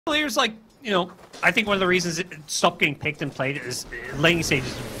Players like, you know, I think one of the reasons it stopped getting picked and played is laning stage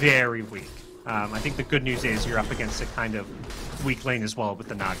is very weak. I think the good news is you're up against a kind of weak lane as well with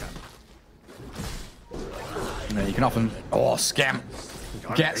the Naga. Yeah, you can often... Oh, Scam.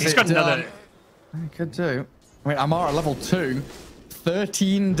 He's got another... He could do. I mean, Amar at level 2.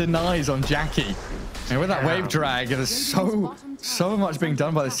 13 denies on Jackie. And with that wave drag, there's so much being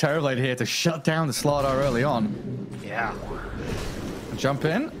done by this Terrorblade here to shut down the Slardar early on. Yeah. Jump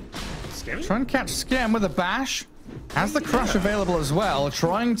in. Try and catch Scam with a bash. Has the crush available as well,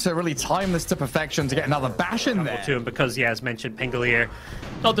 trying to really time this to perfection to get another bash in there. To him because, yeah, as mentioned, Pingalier,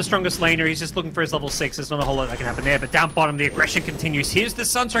 not the strongest laner. He's just looking for his level 6. There's not a whole lot that can happen there. But down bottom, the aggression continues. Here's the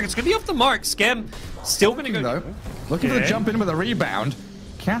Sunstrike. It's going to be off the mark. Scam still going to go. Though, looking for the jump in with a rebound.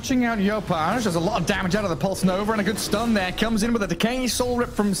 Catching out Yopaj. There's a lot of damage out of the Pulse Nova and a good stun there. Comes in with a decaying soul rip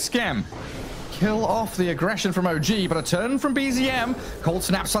from Scam. Kill off the aggression from OG, but a turn from BZM. Cold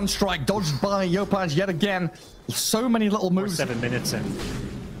Snap Sunstrike dodged by Yopaj yet again. So many little moves. 7 minutes and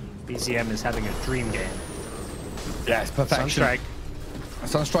BZM is having a dream game. Yes, perfection.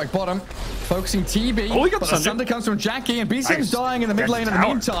 Sunstrike bottom, focusing TB. Oh, we got but the Thunder comes from Jackie, and BZM's dying in the mid lane in the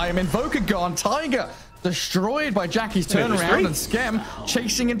meantime. Invoker gone, Tiger destroyed by Jackie's turnaround, and Scam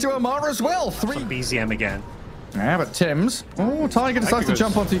chasing into Amara as well. 3 BZM again. Yeah, but Tim's. Oh, Tiger decides to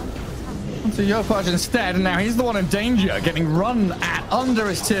jump onto Yopaj instead, and now he's the one in danger, getting run at under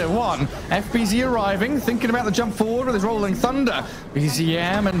his tier 1. FBZ arriving, thinking about the jump forward with his Rolling Thunder.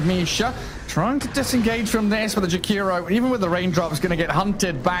 BZM and Misha trying to disengage from this, but the Jakiro, even with the raindrops, going to get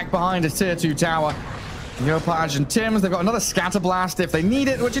hunted back behind his tier 2 tower. Yopaj and Tims, they've got another Scatter Blast if they need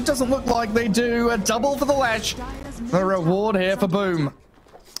it, which it doesn't look like they do. A double for the Ledge. The reward here for Boom.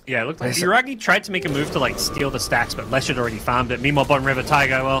 Yeah, it looked like Yuragi tried to make a move to like steal the stacks, but Lesh had already farmed it. Meanwhile, bottom river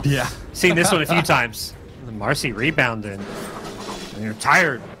Tiger, well, seen this one a few times. The Marcy rebounded. An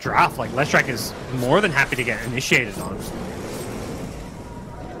entire draft, like Leshrac is more than happy to get initiated on.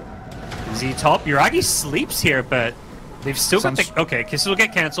 Z top, Yuragi sleeps here, but they've still got the... Okay, Kisses will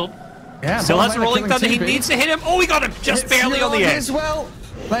get cancelled. Yeah, still has a Rolling Thunder, he needs to hit him. Oh, he got him just barely on the edge. As well.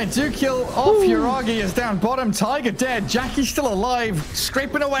 They do kill off Yuragi is down bottom. Tiger dead. Jackie's still alive.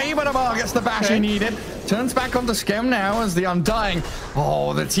 Scraping away, but Amar gets the bash he needed. Turns back onto Scam now as the Undying.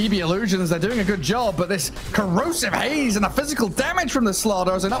 Oh, the TB illusions. They're doing a good job, but this corrosive haze and the physical damage from the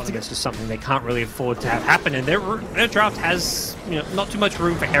Slardar is enough to get to something they can't really afford to have happen. And their draft has, you know, not too much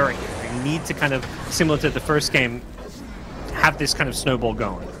room for error. They need to kind of, similar to the first game, have this kind of snowball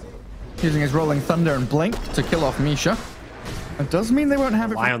going. Using his Rolling Thunder and Blink to kill off Misha. It does mean they won't have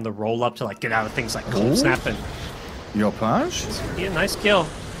rely on the roll up to like get out of things like Cold Snap and Yopaj. Yeah, nice kill.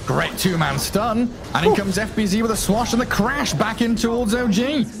 Great 2-man stun. And in comes FBZ with a swash and the crash back in towards OG.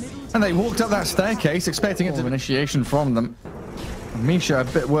 And they walked up that staircase expecting it to initiation from them. Misha a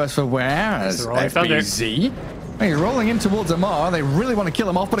bit worse for wear as FBZ. He's rolling in towards Amar. They really want to kill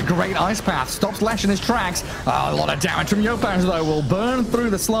him off, but a great ice path stops Lesh in his tracks. A lot of damage from Yopaj though will burn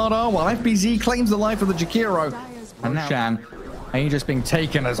through the Slardar while FBZ claims the life of the Jakiro. And now Shan. Aegis being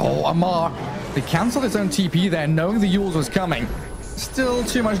taken as Amar. They cancelled his own TP there, knowing the Yules was coming. Still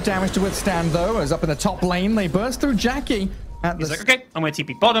too much damage to withstand, though, as up in the top lane, they burst through Jackie. He's like, okay, I'm going to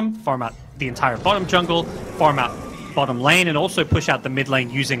TP bottom, farm out the entire bottom jungle, farm out bottom lane, and also push out the mid lane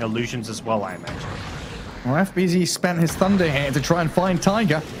using illusions as well, I imagine. Well, FBZ spent his Thunder here to try and find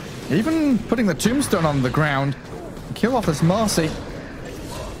Tiger, even putting the tombstone on the ground. Kill off this Marcy.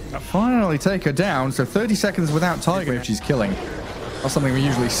 Finally take her down, so 30 seconds without Tiger if she's killing. That's something we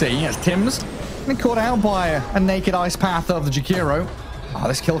usually see as Tim's been caught out by a naked ice path of the Jakiro. Oh,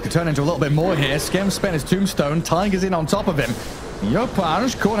 this kill could turn into a little bit more here. Skem spent his tombstone. Tiger's in on top of him.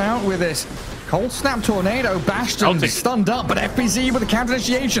 Yopaj caught out with this Cold Snap Tornado. Bashed and stunned up, but FBZ with the counter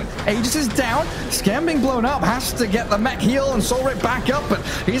initiation. Aegis is down. Skem being blown up. Has to get the mech heal and soul rip back up, but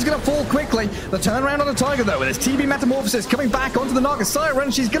he's going to fall quickly. The turnaround on the Tiger, though, with his TB Metamorphosis coming back onto the Naga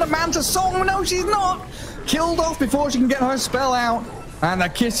Siren. She's going to Manta Song. No, she's not. Killed off before she can get her spell out. And the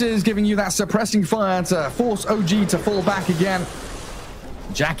Kisses giving you that suppressing fire to force OG to fall back again.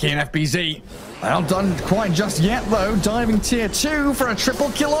 Jackie and FBZ. They aren't done quite just yet, though. Diving tier 2 for a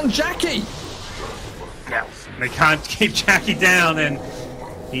triple kill on Jackie. Yeah, they can't keep Jackie down, and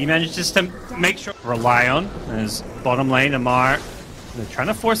he manages to make sure. Rely on as bottom lane, Amar. They're trying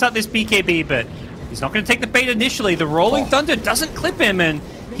to force out this BKB, but he's not going to take the bait initially. The Rolling Thunder doesn't clip him, and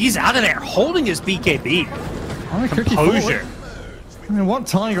he's out of there holding his BKB. Composure. I mean, one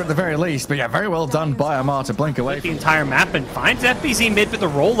Tiger at the very least, but yeah, very well done by Amar to blink away the entire map and finds FBZ mid with the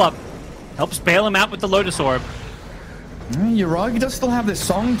roll-up. Helps bail him out with the Lotus Orb. Yuragi does still have this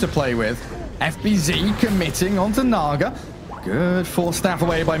song to play with. FBZ committing onto Naga. Good force staff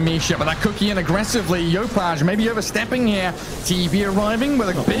away by Misha, but that cookie in aggressively. Yopaj maybe overstepping here. TB arriving with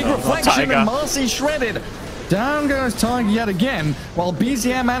a big reflection, and Marcy shredded. Down goes Tiger yet again, while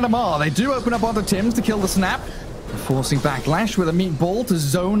BZM and Amar, they do open up onto Tims to kill the snap. Forcing backlash with a meatball to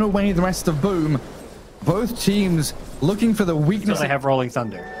zone away the rest of Boom. Both teams looking for the weakness. So they have Rolling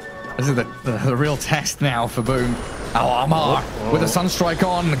Thunder. This is the real test now for Boom. Oh, Amar with a Sunstrike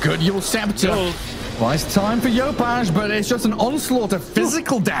on. Good Yule Scepter. Well, it's time for Yopaj, but it's just an onslaught of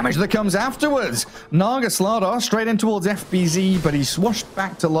physical damage that comes afterwards. Naga Slardar straight in towards FBZ, but he's swashed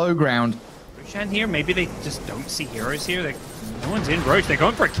back to low ground. Roshan here, maybe they just don't see heroes here. No one's in Roche. They're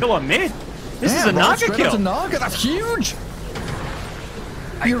going for a kill on mid. This is a Naga kill. Naga, that's huge.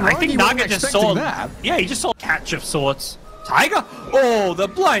 I think Naga just saw that. Yeah, he just saw a catch of sorts. Tiger? Oh, the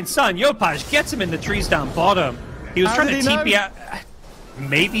blind sun. Yopaj gets him in the trees down bottom. He was trying to TP out.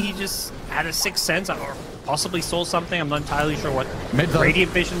 Maybe he just had a sixth sense or possibly saw something. I'm not entirely sure what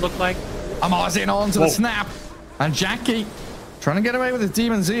Radiant Vision looked like. Amar's in on to the snap. And Jackie trying to get away with his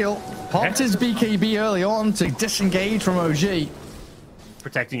Demon Zeal. Popped his BKB early on to disengage from OG.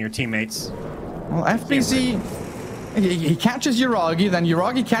 Protecting your teammates. Well, FBZ, he catches Yuragi, then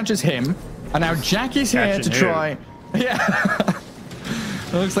Yuragi catches him. And now Jackie's here to try. Yeah.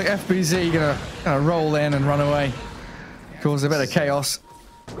 It looks like FBZ gonna roll in and run away. Cause a bit of chaos.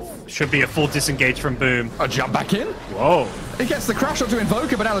 Should be a full disengage from Boom. A jump back in. Whoa. He gets the crash onto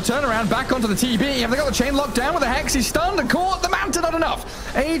Invoker, but now the turnaround back onto the TB. Have they got the chain locked down with the Hex? He's stunned and caught. The Manta, not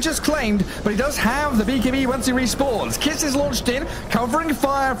enough. Aegis claimed, but he does have the BKB once he respawns. Kiss is launched in, covering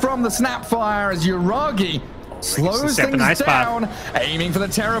fire from the Snapfire as Yuragi slows things down, aiming for the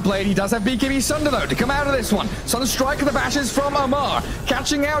Terror Blade. He does have BKB Sunder though to come out of this one. Sunstrike of the bashes from Amar,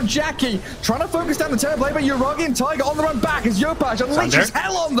 catching out Jackie, trying to focus down the Terror Blade, but Yuragi and Tiger on the run back as Yopaj unleashes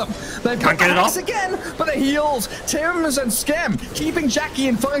hell on them. They've got the Hex again, but the heals, Tims and Skem, keeping Jackie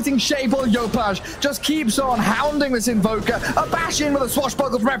in fighting shape while Yopaj just keeps on hounding this Invoker. A bash in with a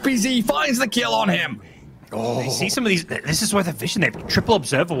swashbuckle from FPZ, finds the kill on him. Oh. They see some of these, this is where the vision, they have triple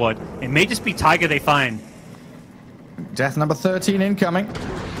observer ward. It may just be Tiger they find. Death number 13 incoming.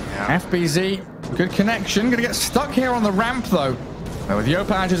 Yeah. FBZ, good connection. Gonna get stuck here on the ramp though. But with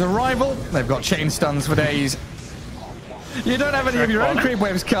Yopaj's arrival, they've got chain stuns for days. You don't have any of your own creep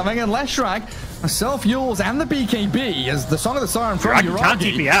waves coming, and Leshrac, self-Yules and the BKB as the Song of the Siren from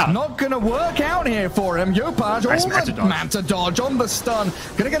Yuragi. Not gonna work out here for him. Yopaj, all the Manta dodge on the stun.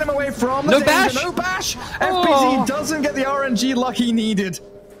 Gonna get him away from the danger. No bash. FBZ doesn't get the RNG luck he needed.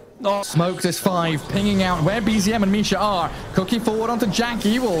 Smoked is 5, pinging out where BZM and Misha are. Cookie forward onto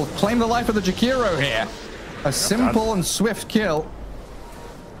Jackie, will claim the life of the Jakiro here. A simple and swift kill.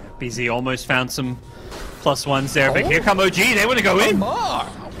 BZ almost found some +1s there, but here come OG, they want to go in.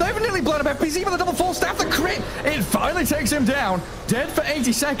 They've nearly blown up FBZ with a double full staff, the crit. It finally takes him down. Dead for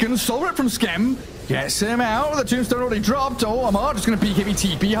 80 seconds, soul rip from Skem. Gets him out, the tombstone already dropped. Oh, Amar just going to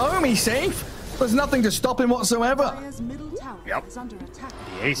BKB TP home, he's safe. There's nothing to stop him whatsoever. Yep.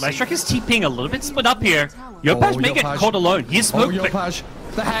 Leshrac is TPing a little bit split up here. Yopaj may get caught alone. He's smoked. Yopaj,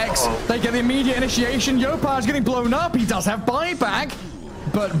 the Hex. They get the immediate initiation. Yopaj getting blown up. He does have buyback.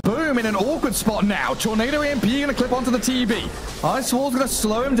 But Boom in an awkward spot now. Tornado EMP gonna clip onto the TB. Ice Wall's gonna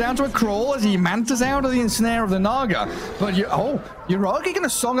slow him down to a crawl as he mantas out of the ensnare of the Naga. But Yuragi gonna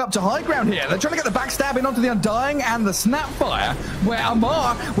song up to high ground here. They're trying to get the backstab in onto the Undying and the Snapfire, where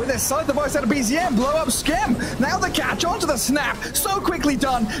Amar, with their scythe the voice out of BZM, blow up Skem. Now the catch onto the snap. So quickly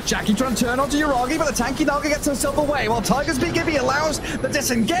done. Jackie trying to turn onto Yuragi, but the tanky Naga gets herself away, while Tiger's BKB allows the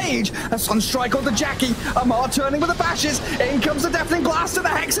disengage. A Sunstrike onto Jackie. Amar turning with the bashes. In comes the Deafening Blast to the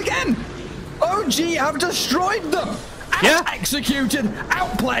Hex again. OG have destroyed them. Executed,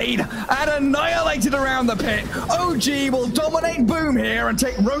 outplayed, and annihilated around the pit. OG will dominate Boom here and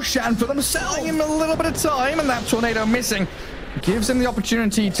take Roshan for themselves. Giving him a little bit of time, and that tornado missing gives him the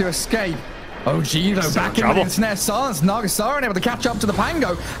opportunity to escape. OG though back in the snare silence. Nagasara able to catch up to the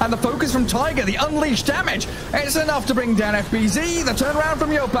Pango, and the focus from Tiger, the unleashed damage. It's enough to bring down FBZ. The turnaround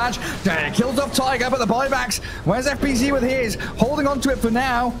from Yopaj kills off Tiger, but the buybacks. Where's FBZ with his? Holding on to it for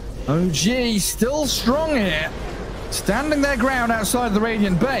now. OG still strong here. Standing their ground outside the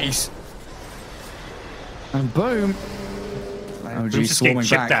Radiant base. And Boom. OG just getting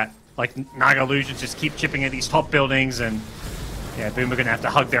chipped at. Like, Naga Illusions just keep chipping at these top buildings, and yeah, Boom are going to have to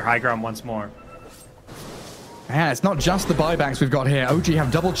hug their high ground once more. Yeah, it's not just the buybacks we've got here. OG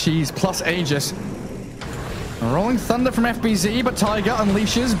have double cheese plus Aegis. Rolling Thunder from FBZ, but Tiger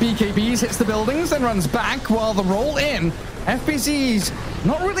unleashes BKBs, hits the buildings, then runs back while the roll in. FBZ's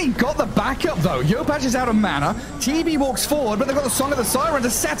not really got the backup though. Yopaj is out of mana. TB walks forward, but they've got the Song of the Siren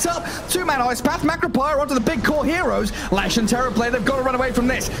to set up. 2-man Ice Path, Macropire onto the big core heroes. Lash and Terrorblade, they've got to run away from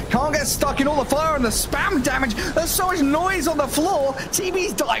this. Can't get stuck in all the fire and the spam damage. There's so much noise on the floor.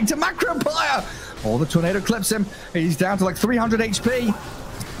 TB's dying to Macropire. Oh, the tornado clips him. He's down to like 300 HP.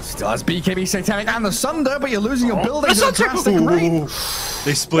 Still has BKB, Satanic, and the Sunder, but you're losing your buildings at a drastic rate.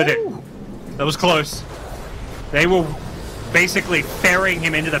 They split it. That was close. They were basically ferrying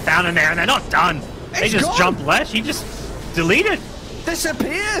him into the fountain there, and they're not done. They just jumped left. He just deleted.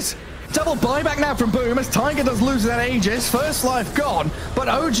 Disappears. Double buyback now from Boom as Tiger does lose that Aegis. First life gone, but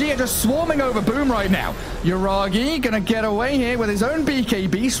OG are just swarming over Boom right now. Yuragi gonna get away here with his own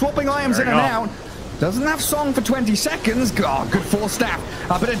BKB, swapping items in and out. Doesn't have Song for 20 seconds. Oh, good force staff.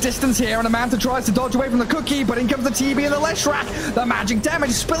 A bit of distance here, and Amanta tries to dodge away from the cookie, but in comes the TB and the Leshrac. The magic damage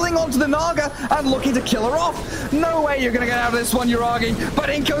spilling onto the Naga and looking to kill her off. No way you're going to get out of this one, Yuragi.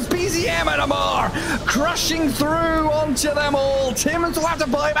 But in comes BZM and Amar, crushing through onto them all. Timmons will have to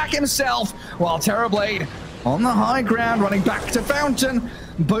buy back himself, while Terrorblade on the high ground, running back to Fountain.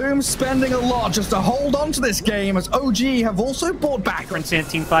 Boom spending a lot just to hold on to this game, as OG have also bought back. For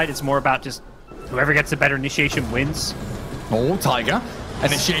instance, team fight, it's more about just whoever gets the better initiation wins. Oh, Tiger.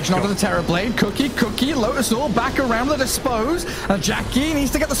 Initiation onto the Terrorblade. Cookie, Lotus Orb back around the Dispose. Jackie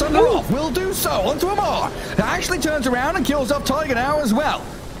needs to get the Sunder off. Will do so. Onto Amar. Actually turns around and kills off Tiger now as well.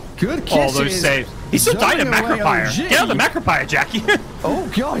 Good kisses. All those saves. He's still dying to Macropire. Get out of the Macropire, Jackie.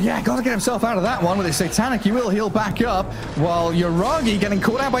 Oh, God, yeah. Got to get himself out of that one with his Satanic. He will heal back up, while Yuragi getting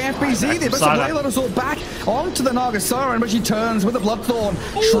caught out by FBZ. The Abyssal Blade let us all back onto the Naga Siren, but she turns with the Bloodthorn,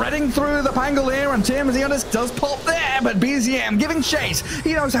 shredding through the Pangolier, and Tim Zionis does pop there, but BZM giving chase.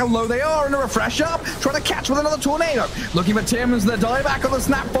 He knows how low they are, and a refresh up, trying to catch with another Tornado. Looking for Tim's, the dieback on the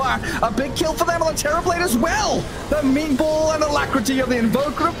Snapfire. A big kill for them on the Terrorblade as well. The Meatball and Alacrity of the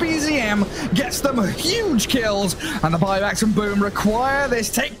Invoker of BZM gets them huge kills, and the buybacks from Boom require this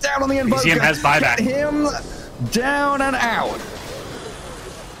takedown on the Invoker. BZM has buyback. Get him down and out.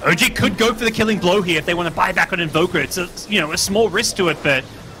 OG could go for the killing blow here if they want to buy back on Invoker. It's a, a small risk to it, but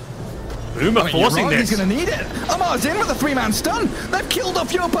Boom are forcing this. He's going to need it. Amar's in with a 3-man stun. They've killed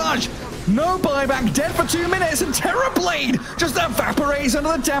off Yopaj. No buyback, dead for 2 minutes, and Terrorblade just evaporates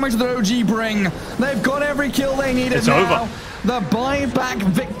under the damage that OG bring. They've got every kill they needed. It's now over. The buyback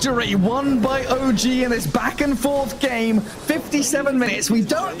victory won by OG in this back and forth game. 57 minutes. We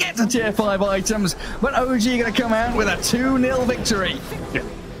don't get to tier 5 items, but OG going to come out with a 2-0 victory. Yeah.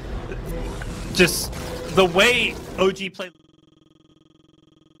 Just the way OG played.